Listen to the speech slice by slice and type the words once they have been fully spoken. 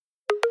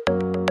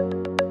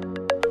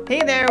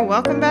Hey there,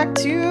 welcome back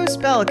to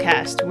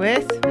Spellcast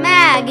with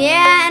Maggie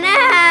and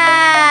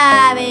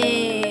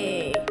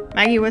Abby.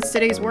 Maggie, what's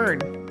today's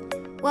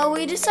word? Well,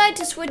 we decided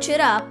to switch it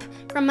up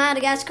from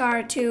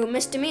Madagascar to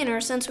misdemeanor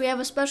since we have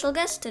a special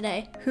guest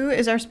today. Who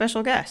is our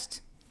special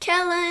guest?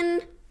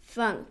 Kellen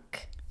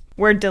Funk.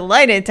 We're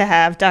delighted to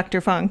have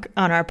Dr. Funk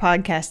on our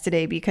podcast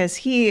today because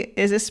he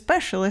is a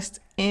specialist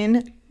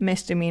in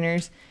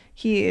misdemeanors.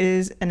 He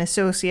is an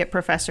associate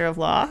professor of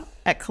law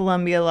at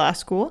Columbia Law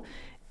School,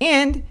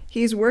 and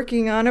he's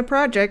working on a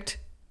project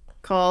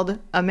called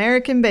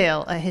American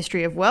Bail, A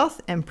History of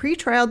Wealth and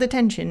Pretrial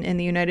Detention in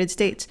the United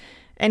States.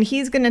 And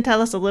he's going to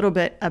tell us a little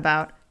bit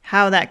about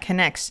how that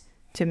connects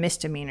to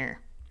misdemeanor.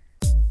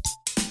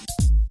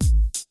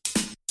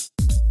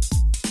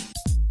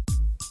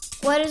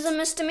 What is a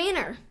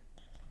misdemeanor?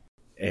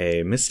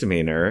 A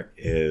misdemeanor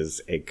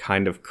is a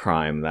kind of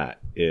crime that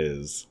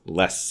is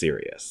less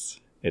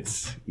serious.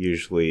 It's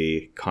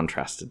usually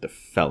contrasted to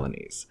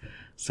felonies.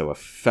 So a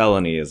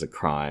felony is a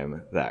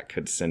crime that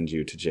could send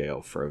you to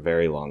jail for a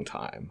very long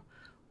time,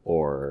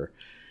 or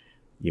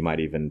you might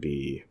even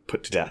be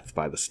put to death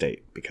by the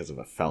state because of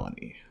a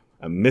felony.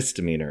 A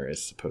misdemeanor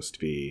is supposed to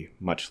be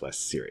much less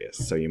serious,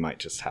 so you might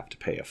just have to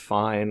pay a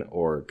fine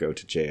or go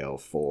to jail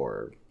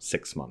for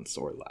 6 months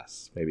or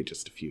less, maybe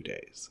just a few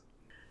days.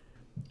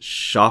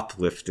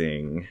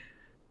 Shoplifting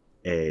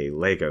a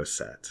Lego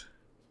set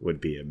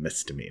would be a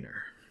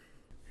misdemeanor.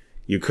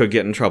 You could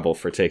get in trouble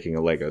for taking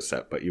a Lego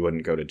set, but you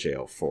wouldn't go to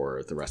jail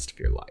for the rest of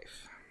your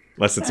life.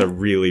 Unless it's a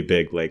really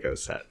big Lego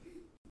set.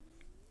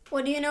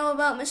 What do you know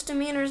about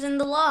misdemeanors in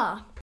the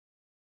law?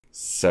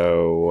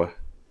 So,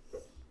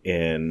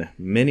 in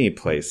many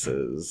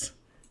places,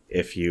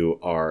 if you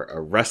are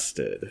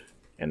arrested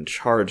and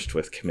charged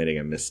with committing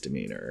a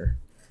misdemeanor,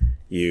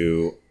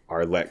 you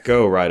are let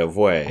go right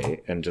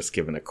away and just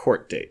given a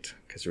court date.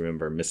 Because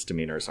remember,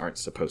 misdemeanors aren't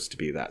supposed to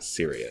be that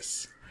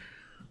serious.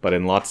 But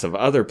in lots of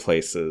other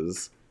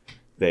places,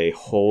 they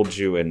hold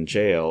you in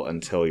jail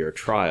until your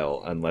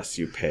trial unless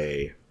you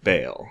pay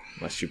bail,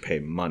 unless you pay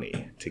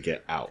money to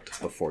get out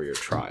before your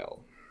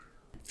trial.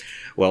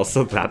 Well,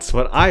 so that's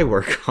what I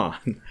work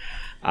on.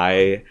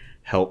 I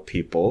help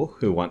people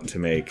who want to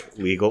make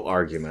legal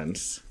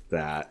arguments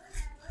that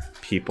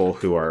people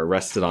who are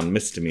arrested on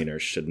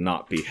misdemeanors should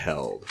not be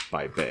held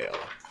by bail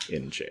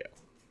in jail.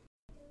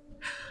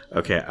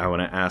 Okay, I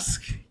want to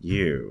ask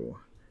you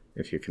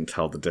if you can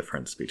tell the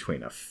difference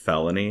between a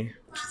felony,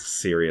 which is a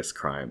serious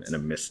crime, and a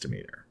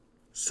misdemeanor.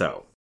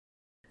 So,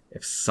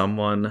 if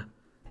someone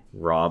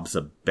robs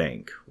a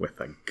bank with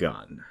a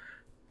gun,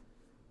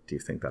 do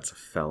you think that's a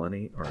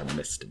felony or a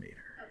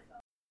misdemeanor?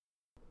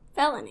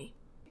 Felony.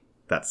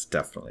 That's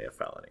definitely a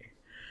felony.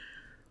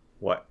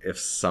 What if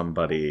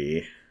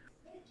somebody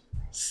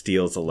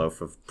steals a loaf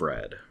of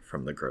bread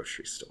from the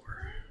grocery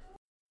store?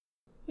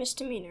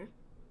 Misdemeanor.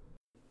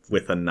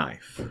 With a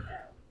knife.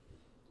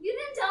 You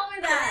didn't tell me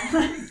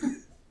that.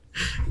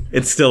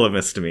 It's still a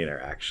misdemeanor,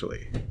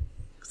 actually.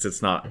 Because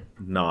it's not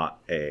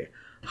a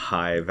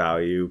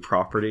high-value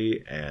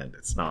property, and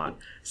it's not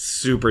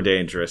super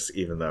dangerous,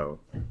 even though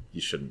you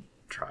shouldn't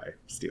try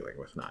stealing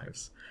with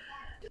knives.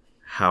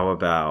 How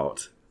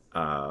about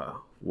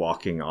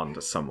walking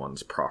onto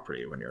someone's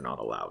property when you're not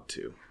allowed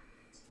to?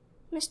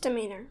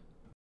 Misdemeanor.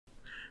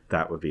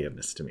 That would be a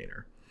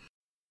misdemeanor.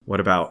 What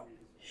about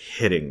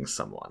hitting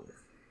someone?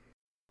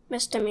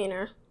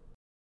 Misdemeanor.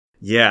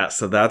 Yeah,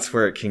 so that's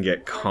where it can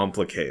get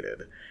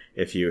complicated.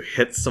 If you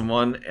hit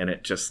someone and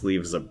it just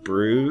leaves a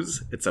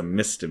bruise, it's a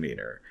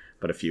misdemeanor.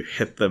 But if you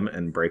hit them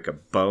and break a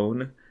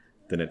bone,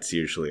 then it's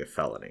usually a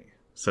felony.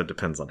 So it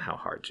depends on how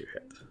hard you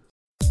hit.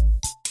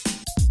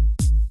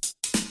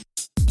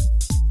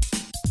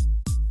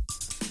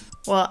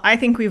 Well, I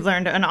think we've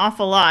learned an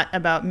awful lot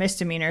about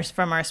misdemeanors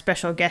from our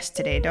special guest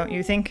today, don't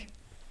you think?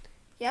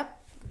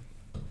 Yep.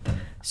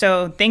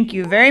 So thank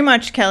you very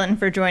much, Kellen,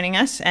 for joining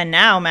us. And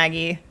now,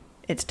 Maggie,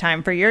 it's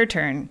time for your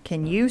turn.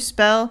 Can you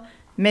spell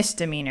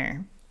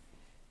misdemeanor?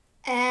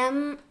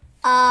 misdemeanor.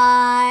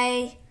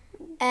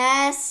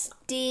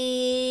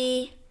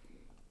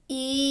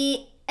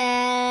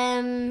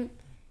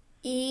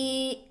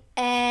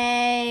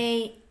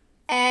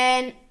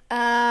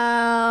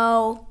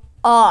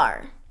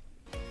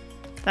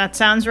 That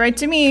sounds right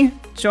to me.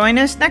 Join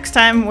us next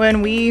time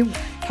when we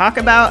talk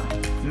about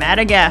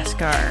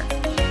Madagascar.